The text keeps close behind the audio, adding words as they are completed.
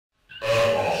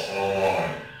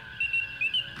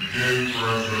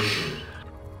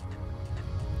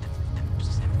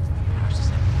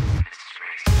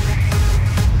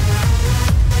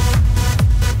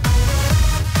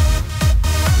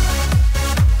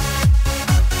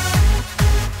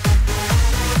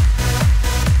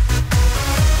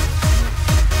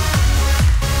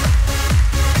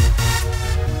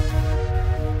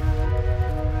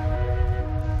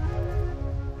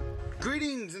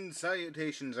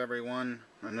Salutations, everyone.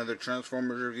 Another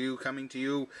Transformers review coming to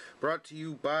you, brought to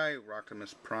you by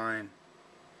Optimus Prime.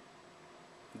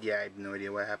 Yeah, I have no idea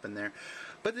what happened there.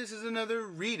 But this is another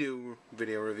redo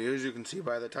video review, as you can see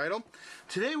by the title.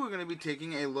 Today we're going to be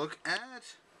taking a look at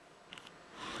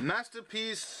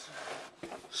Masterpiece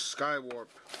Skywarp.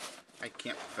 I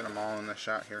can't fit them all in the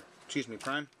shot here. Excuse me,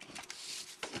 Prime.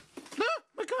 Ah,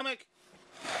 my comic!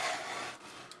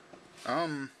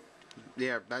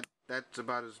 Yeah, that's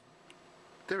about as...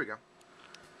 There we go.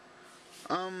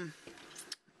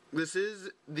 This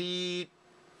is the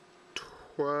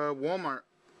Walmart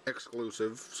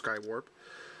exclusive Skywarp.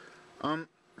 And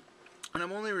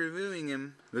I'm only reviewing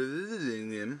him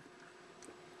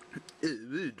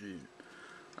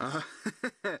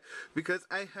because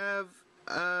I have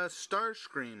a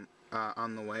Starscream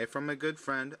on the way from my good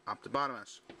friend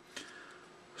Optimus.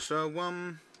 So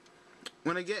when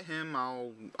I get him,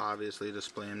 I'll obviously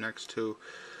display him next to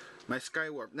my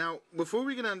Skywarp. Now, before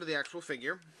we get on to the actual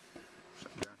figure,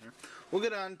 down here, we'll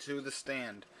get on to the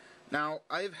stand. Now,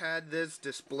 I've had this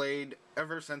displayed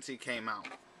ever since he came out.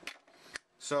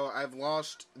 So, I've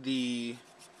lost the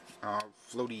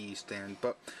floaty stand.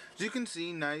 But, as you can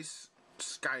see, nice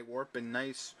Skywarp and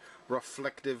nice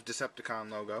reflective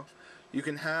Decepticon logo. You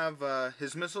can have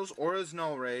his missiles or his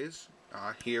null rays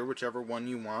here, whichever one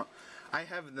you want. I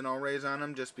have the null rays on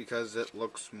him just because it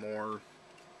looks more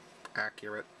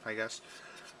accurate, I guess.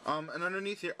 And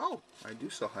underneath here, oh, I do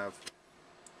still have.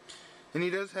 And he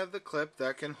does have the clip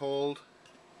that can hold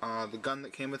the gun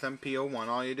that came with MP-01.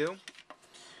 All you do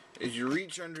is you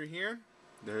reach under here.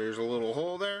 There's a little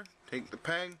hole there. Take the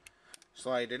peg,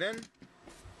 slide it in,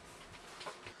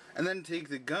 and then take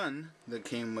the gun that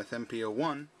came with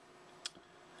MP-01.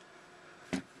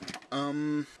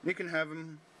 You can have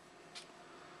him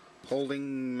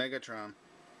holding Megatron.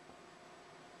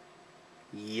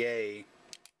 Yay.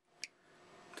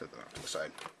 Set that off to the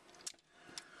side.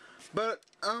 But,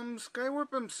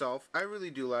 Skywarp himself, I really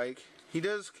do like. He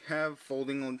does have fold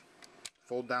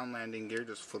down landing gear,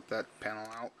 just flip that panel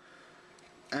out.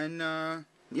 And,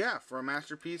 yeah, for a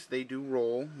masterpiece, they do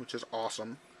roll, which is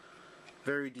awesome.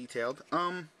 Very detailed.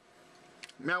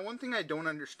 Now one thing I don't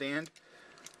understand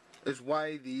is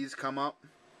why these come up.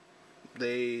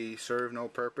 They serve no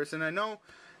purpose, and I know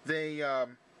they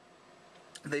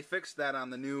fixed that on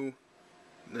the new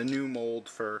mold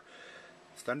for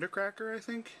Thundercracker, I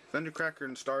think? Thundercracker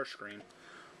and Starscream.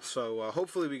 So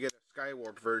hopefully we get a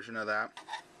Skywarp version of that.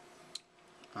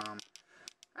 I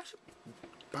should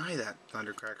buy that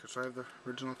Thundercracker so I have the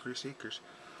original 3 Seekers.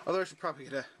 Although I should probably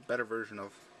get a better version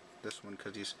of this one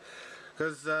because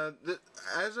as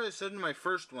I said in my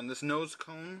first one, this nose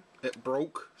cone, it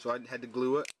broke, so I had to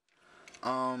glue it.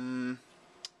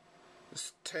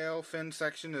 This tail fin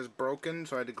section is broken,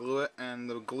 so I had to glue it, and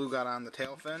the glue got on the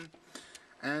tail fin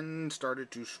and started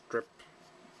to strip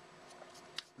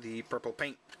the purple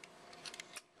paint.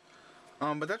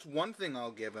 But that's one thing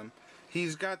I'll give him.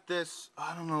 He's got this,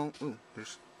 I don't know, ooh,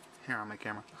 there's hair on my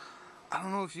camera. I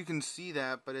don't know if you can see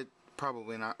that, but it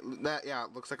probably not. That, yeah,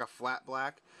 it looks like a flat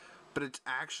black, but it's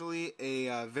actually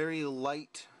a very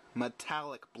light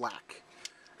metallic black.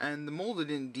 And the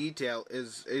molded in detail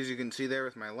is, as you can see there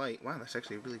with my light, wow, that's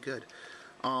actually really good.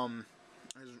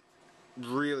 Is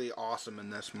really awesome in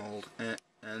this mold.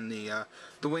 And the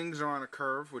wings are on a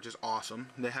curve, which is awesome.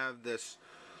 They have this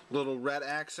little red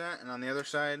accent, and on the other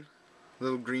side,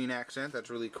 little green accent.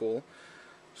 That's really cool.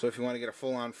 So if you want to get a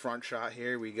full-on front shot,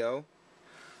 here we go.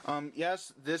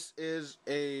 Yes, this is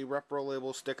a Repro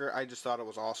label sticker. I just thought it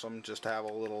was awesome just to have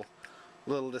a little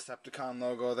Decepticon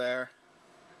logo there,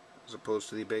 as opposed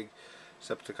to the big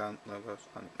Decepticon logos.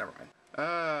 Never mind.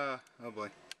 Oh boy.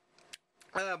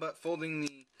 But folding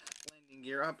the landing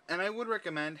gear up, and I would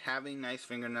recommend having nice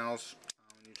fingernails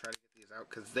when you try to get these out,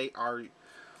 because they are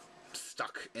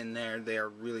stuck in there. They are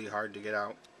really hard to get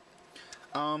out.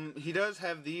 He does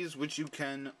have these, which you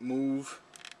can move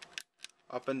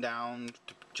up and down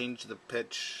to change the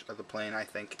pitch of the plane, I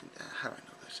think. How do I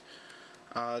know this?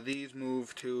 These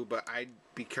move too, but I'd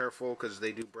be careful because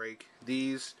they do break.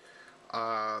 These,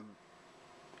 yeah,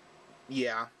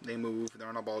 they move. They're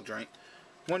on a ball joint.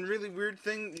 One really weird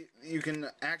thing, you can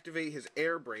activate his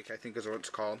air brake, I think is what it's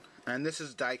called. And this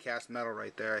is die-cast metal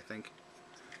right there, I think.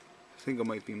 I think it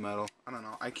might be metal. I don't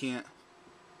know. I can't.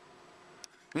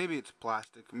 Maybe it's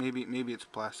plastic. Maybe it's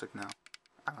plastic now.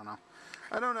 I don't know.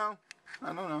 I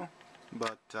don't know.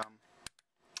 But,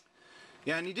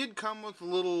 yeah, and he did come with a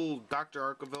little Dr.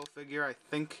 Arkeville figure, I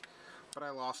think, but I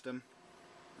lost him.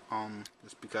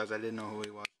 Just because I didn't know who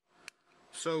he was.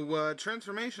 So,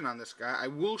 transformation on this guy. I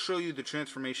will show you the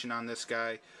transformation on this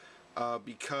guy,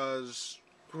 because,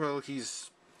 well,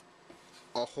 he's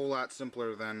a whole lot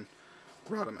simpler than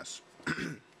Rodimus.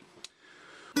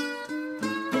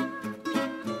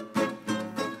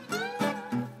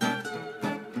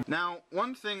 Now,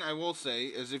 one thing I will say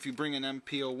is if you bring an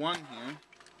MP-01 here,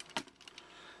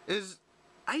 is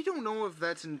I don't know if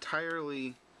that's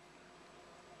entirely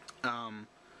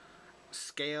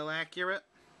scale accurate.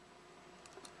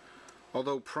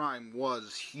 Although Prime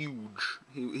was huge,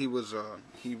 he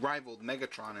rivaled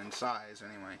Megatron in size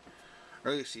anyway,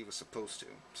 or at least he was supposed to.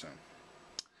 So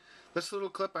this little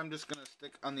clip I'm just gonna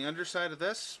stick on the underside of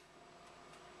this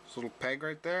little peg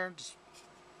right there. Just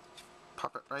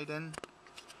pop it right in,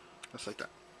 just like that.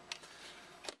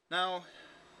 Now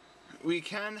we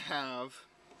can have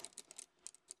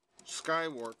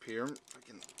Skywarp here. If I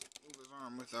can move his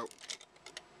arm without.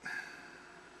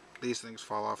 These things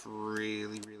fall off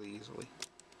really, really easily.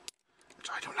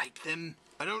 So I don't like them.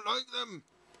 I don't like them.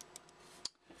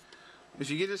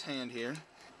 If you get his hand here,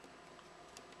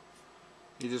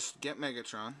 you just get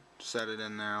Megatron, set it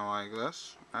in there like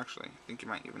this. Actually, I think you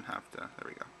might even have to. There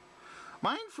we go.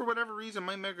 Mine, for whatever reason,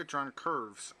 my Megatron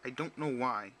curves. I don't know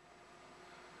why.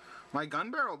 My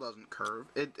gun barrel doesn't curve.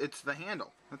 It's the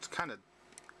handle. It's kind of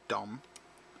dumb.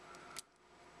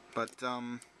 But,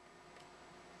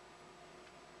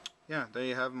 yeah, there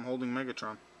you have him holding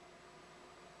Megatron.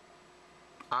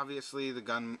 Obviously, the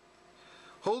gun...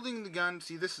 Holding the gun,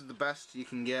 see, this is the best you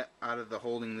can get out of the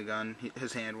holding the gun.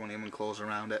 His hand won't even close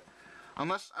around it.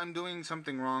 Unless I'm doing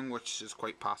something wrong, which is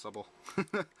quite possible.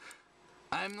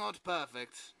 I'm not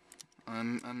perfect.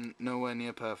 I'm nowhere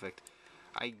near perfect.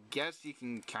 I guess you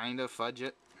can kind of fudge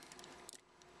it.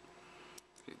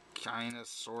 Kind of,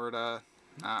 sorta,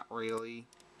 not really.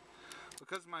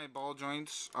 Because my ball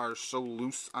joints are so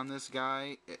loose on this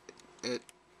guy, it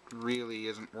really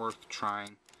isn't worth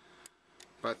trying.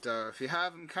 But if you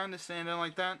have him kind of standing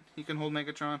like that, you can hold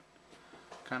Megatron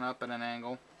kind of up at an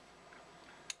angle.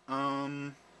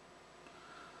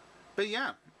 But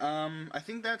yeah, I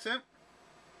think that's it.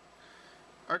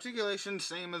 Articulation,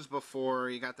 same as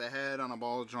before. You got the head on a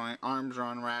ball joint, arms are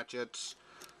on ratchets.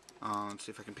 Let's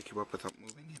see if I can pick you up without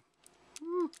moving you.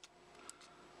 Woo.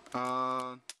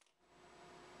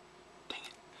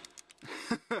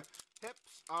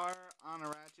 Hips are on a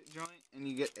ratchet joint, and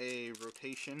you get a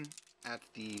rotation at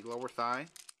the lower thigh.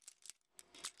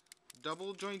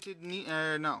 Double jointed knee,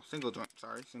 single joint,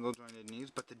 sorry, single jointed knees,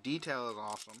 but the detail is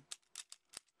awesome.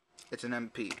 It's an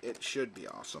MP. It should be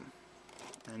awesome.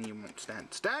 And you won't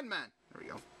stand. Stand, man! There we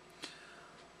go.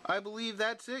 I believe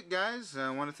that's it, guys. I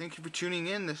want to thank you for tuning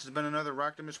in. This has been another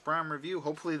Rodimus Prime review.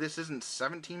 Hopefully this isn't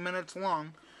 17 minutes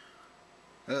long.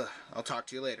 I'll talk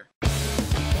to you later.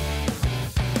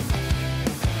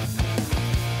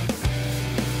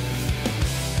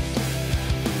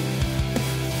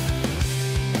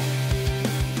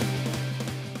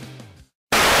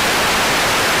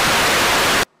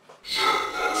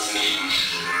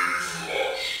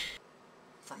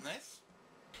 From this?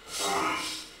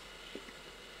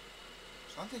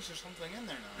 I think there's something in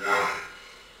there now. Yeah.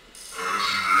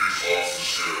 Energy rates off the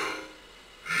scale.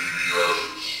 Baby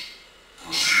hazards.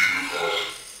 Proceed with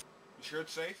caution. You sure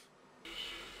it's safe?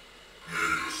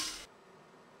 Negative.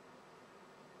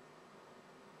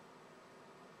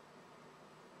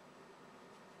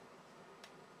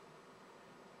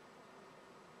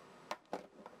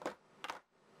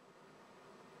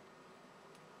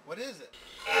 What is it?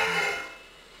 Unknown.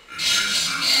 It seems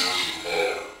to be a source of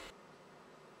power.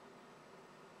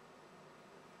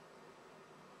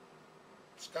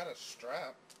 It's got a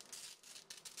strap.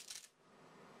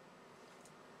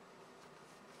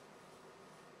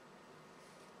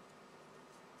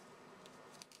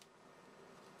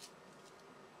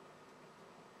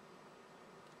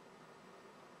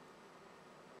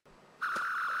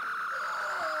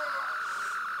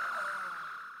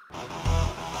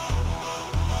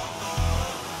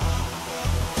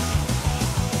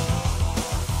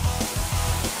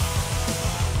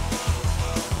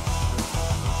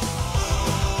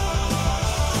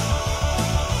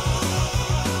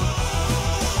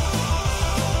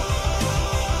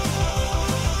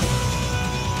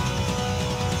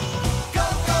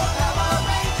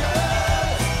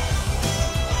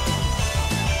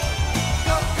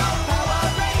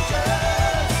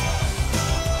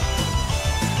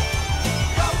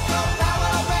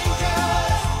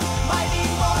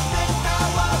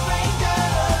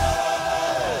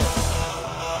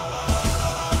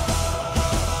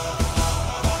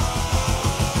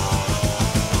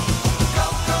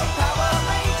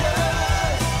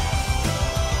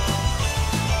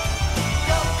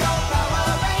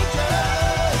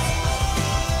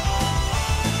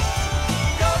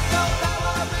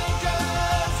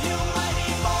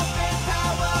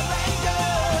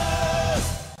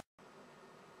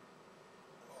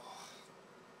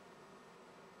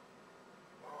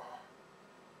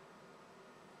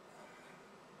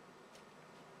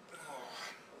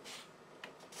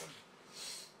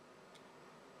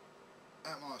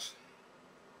 Atmos.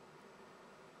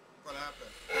 What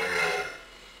happened? Oh no.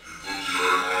 You put the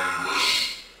item on your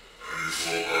wrist, and you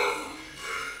fall backward in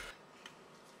pain.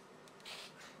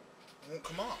 It won't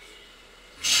come off.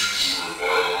 It seems to have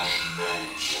violently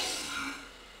melded itself with you.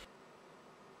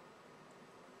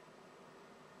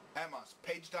 Atmos,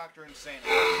 Page Doctor Insane.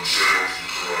 Dr. Insane was the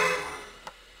driver.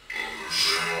 Dr.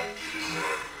 Insane